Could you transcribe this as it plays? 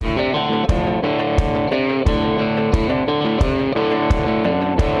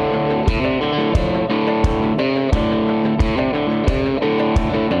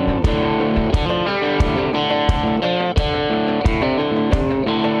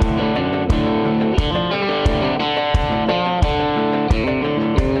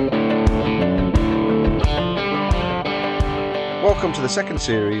Welcome to the second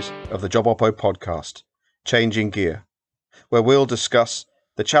series of the JobOppo podcast, Changing Gear, where we'll discuss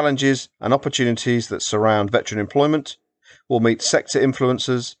the challenges and opportunities that surround veteran employment. We'll meet sector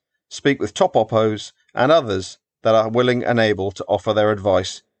influencers, speak with top OppOs and others that are willing and able to offer their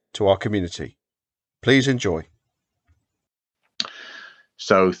advice to our community. Please enjoy.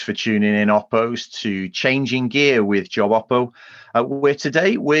 So for tuning in, OppOs, to Changing Gear with JobOppo, where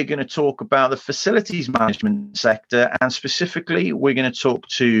today we're going to talk about the facilities management sector, and specifically we're going to talk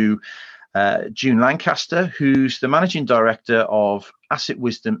to June Lancaster, who's the Managing Director of Asset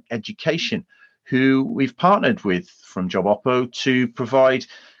Wisdom Education, who we've partnered with from JobOppo to provide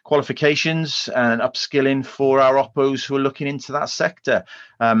qualifications and upskilling for our OppOs who are looking into that sector.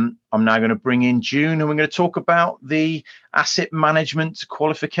 I'm now going to bring in June, and we're going to talk about the asset management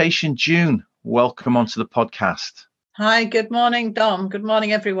qualification. June, welcome onto the podcast. Hi, good morning, Dom. Good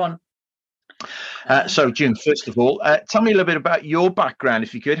morning, everyone. So, June, first of all, tell me a little bit about your background,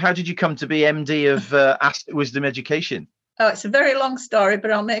 if you could. How did you come to be MD of Asset Wisdom Education? Oh, it's a very long story,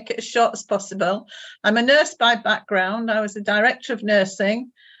 but I'll make it as short as possible. I'm a nurse by background. I was a director of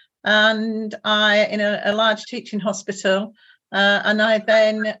nursing, and in a large teaching hospital, and I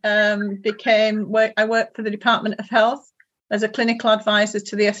then I worked for the Department of Health as a clinical advisor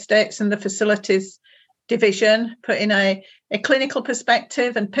to the estates and the facilities division, putting a clinical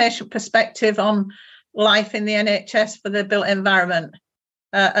perspective and patient perspective on life in the NHS for the built environment,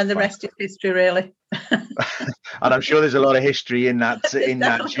 and the rest is history, really. And I'm sure there's a lot of history in that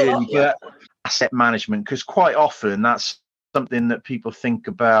June, but asset management, because quite often that's something that people think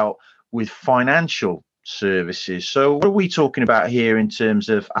about with financial services. So what are we talking about here in terms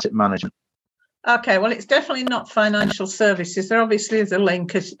of asset management? Okay, well, it's definitely not financial services. There obviously is a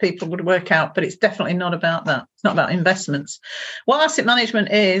link, as people would work out, but it's definitely not about that. It's not about investments. What asset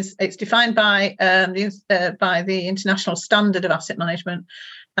management is, it's defined by the International Standard of Asset Management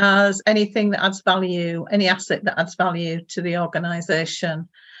as anything that adds value, any asset that adds value to the organisation.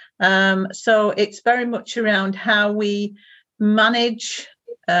 So it's very much around how we manage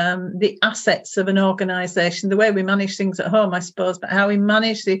the assets of an organisation, the way we manage things at home, I suppose, but how we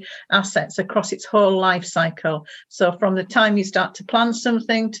manage the assets across its whole life cycle. So from the time you start to plan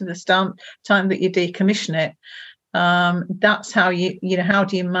something to the time that you decommission it, that's how how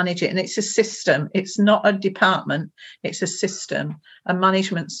do you manage it? And it's a system. It's not a department. It's a system, a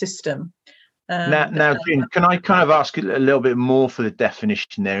management system. Now, June, can I kind of ask a little bit more for the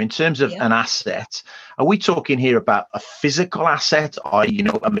definition there in terms of an asset? Are we talking here about a physical asset, i.e.,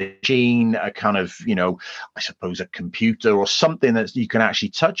 a machine, a kind of, I suppose a computer or something that you can actually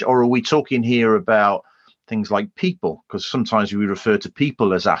touch? Or are we talking here about things like people? Because sometimes we refer to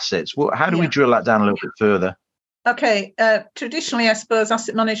people as assets. Well, how do we drill that down a little bit further? Okay, traditionally, I suppose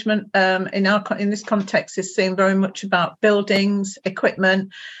asset management in this context is seen very much about buildings,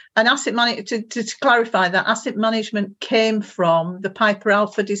 equipment, and asset management. To clarify that, asset management came from the Piper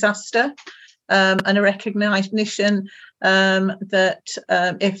Alpha disaster, and a recognition that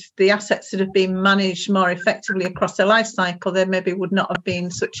if the assets had have been managed more effectively across their life cycle, there maybe would not have been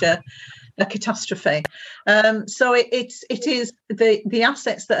such a catastrophe. So it is the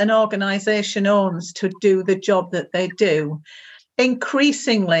assets that an organisation owns to do the job that they do.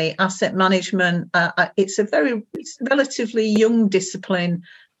 Increasingly, asset management, it's relatively young discipline,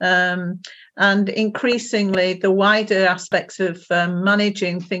 and increasingly the wider aspects of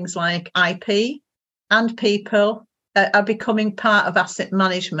managing things like IP and people are becoming part of asset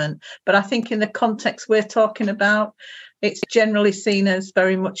management. But I think in the context we're talking about, it's generally seen as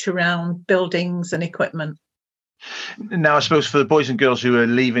very much around buildings and equipment. Now, I suppose for the boys and girls who are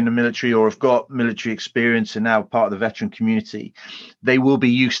leaving the military or have got military experience and now part of the veteran community, they will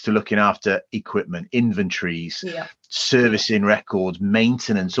be used to looking after equipment, inventories, servicing records,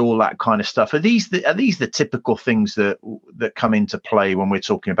 maintenance, all that kind of stuff. Are these the typical things that come into play when we're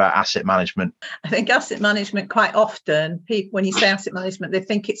talking about asset management? I think asset management, quite often, people, when you say asset management, they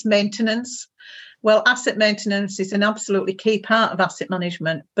think it's maintenance. Well, asset maintenance is an absolutely key part of asset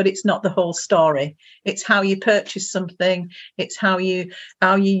management, but it's not the whole story. It's how you purchase something, it's how you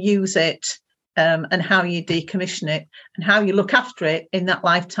use it, and how you decommission it, and how you look after it in that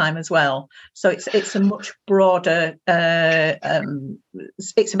lifetime as well. So it's a much broader.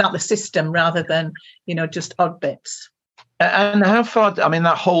 It's about the system rather than just odd bits. And how far? I mean,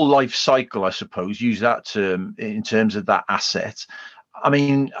 that whole life cycle, I suppose, use that term in terms of that asset. I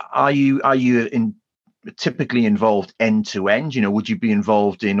mean, are you typically involved end to end? Would you be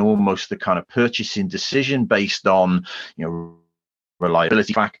involved in almost the kind of purchasing decision based on,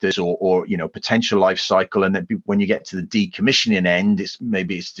 reliability factors or potential life cycle, and then when you get to the decommissioning end, it's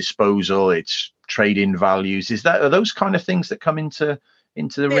disposal, it's trade-in values. Are those kind of things that come into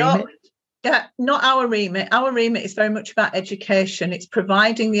the remit? Yeah, not our remit. Our remit is very much about education. It's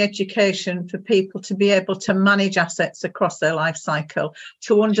providing the education for people to be able to manage assets across their life cycle,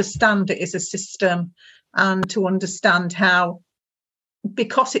 to understand it is a system, and to understand how,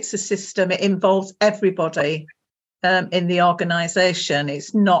 because it's a system, it involves everybody in the organisation.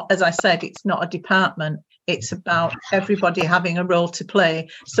 It's not, as I said, it's not a department. It's about everybody having a role to play.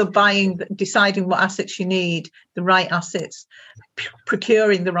 So deciding what assets you need, the right assets,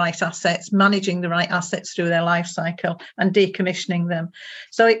 procuring the right assets, managing the right assets through their life cycle, and decommissioning them.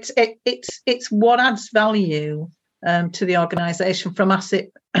 So it's what adds value to the organisation from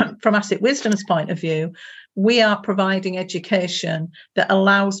Asset Wisdom's point of view. We are providing education that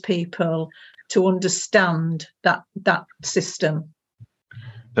allows people to understand that system.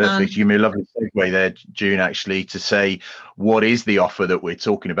 Perfect. You made a lovely segue there, June, actually, to say what is the offer that we're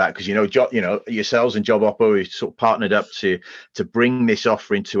talking about, because yourselves and JobOppo is sort of partnered up to bring this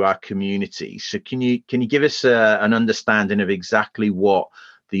offer into our community. So can you give us an understanding of exactly what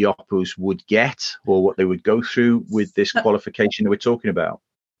the OppOs would get, or what they would go through with this qualification that we're talking about?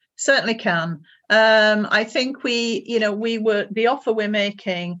 Certainly can. I think the offer we're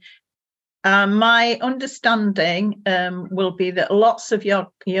making. My understanding will be that lots of your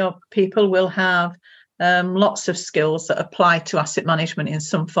people will have lots of skills that apply to asset management in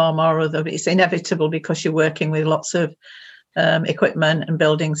some form or other. It's inevitable because you're working with lots of equipment and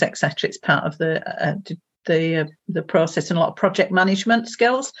buildings, etc. It's part of the process, and a lot of project management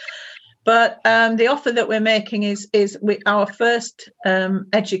skills. But the offer that we're making is our first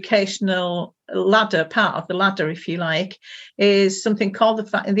educational ladder, part of the ladder, if you like, is something called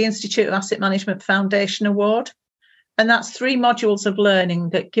the Institute of Asset Management Foundation Award. And that's 3 modules of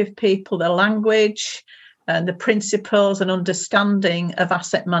learning that give people the language and the principles and understanding of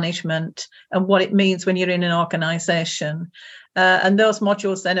asset management and what it means when you're in an organisation. And those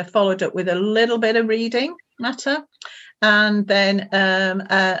modules then are followed up with a little bit of reading matter, and then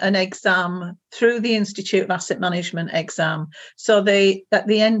an exam through the Institute of Asset Management exam. So at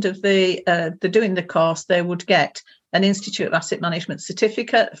the end of the doing the course, they would get an Institute of Asset Management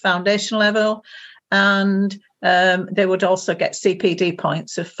certificate, foundation level, and they would also get CPD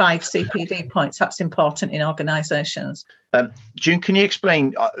points of 5 CPD points. That's important in organisations. June, can you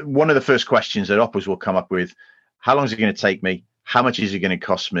explain one of the first questions that OppOs will come up with? How long is it going to take me? How much is it going to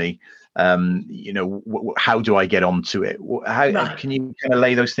cost me? How do I get onto it? Right. Can you kind of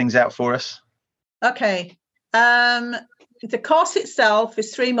lay those things out for us? Okay. The course itself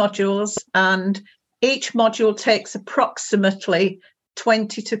is 3 modules, and each module takes approximately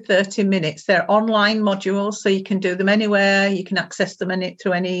 20 to 30 minutes. They're online modules, so you can do them anywhere. You can access them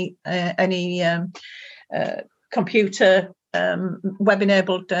through any computer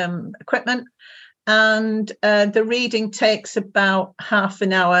web-enabled equipment. And the reading takes about half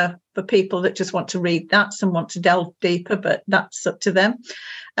an hour for people that just want to read that. Some want to delve deeper, but that's up to them.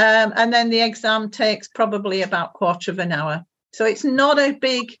 And then the exam takes probably about quarter of an hour. So it's not a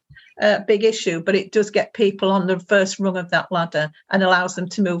big issue, but it does get people on the first rung of that ladder and allows them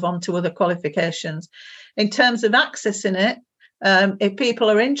to move on to other qualifications. In terms of accessing it, if people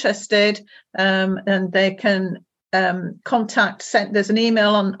are interested, and they can there's an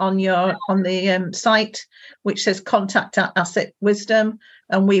email on the site which says contact at Asset Wisdom,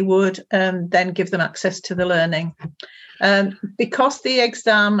 and we would then give them access to the learning. Because the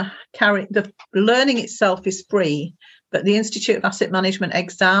the learning itself is free, but the Institute of Asset Management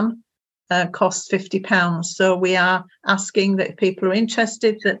exam costs £50. So we are asking that if people are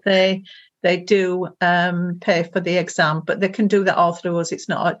interested that they do pay for the exam, but they can do that all through us.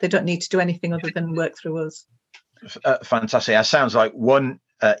 They don't need to do anything other than work through us. Fantastic. That sounds like one,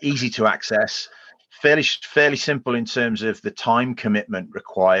 easy to access, fairly simple in terms of the time commitment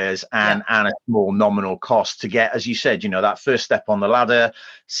requires, and a small nominal cost to get, as you said, that first step on the ladder,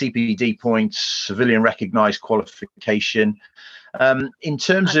 CPD points, civilian recognised qualification. In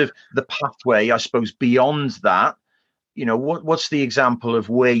terms of the pathway, I suppose beyond that, what's the example of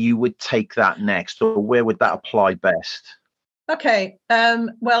where you would take that next, or where would that apply best? Okay.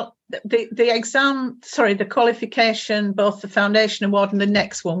 Well, the qualification, both the foundation award and the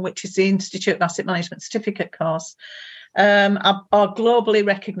next one, which is the Institute of Asset Management certificate course, are globally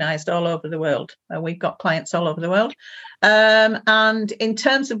recognised all over the world. We've got clients all over the world. And in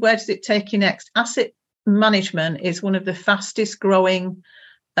terms of where does it take you next, asset management is one of the fastest growing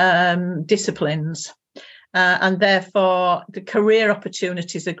disciplines, and therefore the career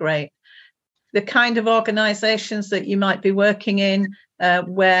opportunities are great. the kind of organisations that you might be working in,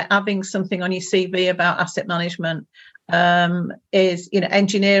 where having something on your CV about asset management is,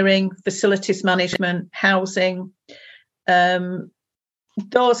 engineering, facilities management, housing,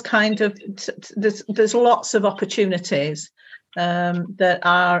 those kind of. There's lots of opportunities that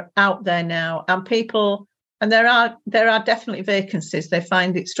are out there now, and people. And there are definitely vacancies. They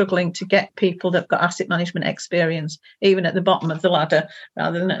find it struggling to get people that've got asset management experience, even at the bottom of the ladder,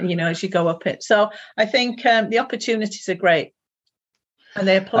 rather than, as you go up it. So I think the opportunities are great, and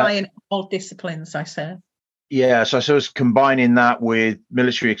they apply in all disciplines, I say. Yeah, so I suppose combining that with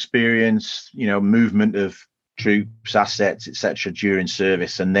military experience, movement of troops, assets, etc., during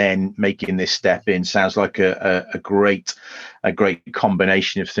service, and then making this step in sounds like a great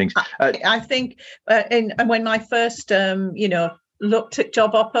combination of things. I think, when I first, looked at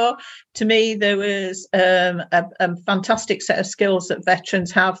JobOppo, to me there was a fantastic set of skills that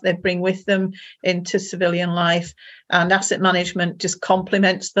veterans have. They bring with them into civilian life, and asset management just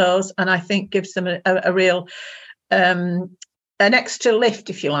complements those, and I think gives them a real an extra lift,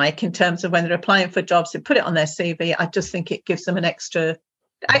 if you like, in terms of when they're applying for jobs. They put it on their CV. I just think it gives them an extra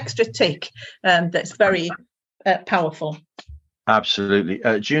tick that's very powerful. Absolutely.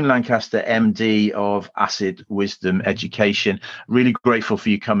 June Lancaster, MD of Acid Wisdom Education. Really grateful for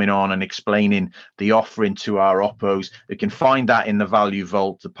you coming on and explaining the offering to our OppOs. You can find that in the Value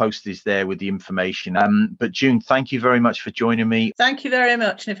Vault. The post is there with the information. But June, thank you very much for joining me. Thank you very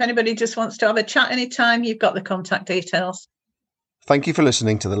much. And if anybody just wants to have a chat anytime, you've got the contact details. Thank you for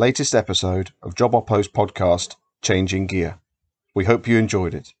listening to the latest episode of JobOppo's podcast, Changing Gear. We hope you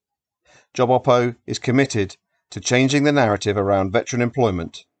enjoyed it. JobOppo is committed to changing the narrative around veteran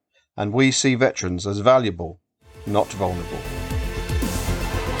employment, and we see veterans as valuable, not vulnerable.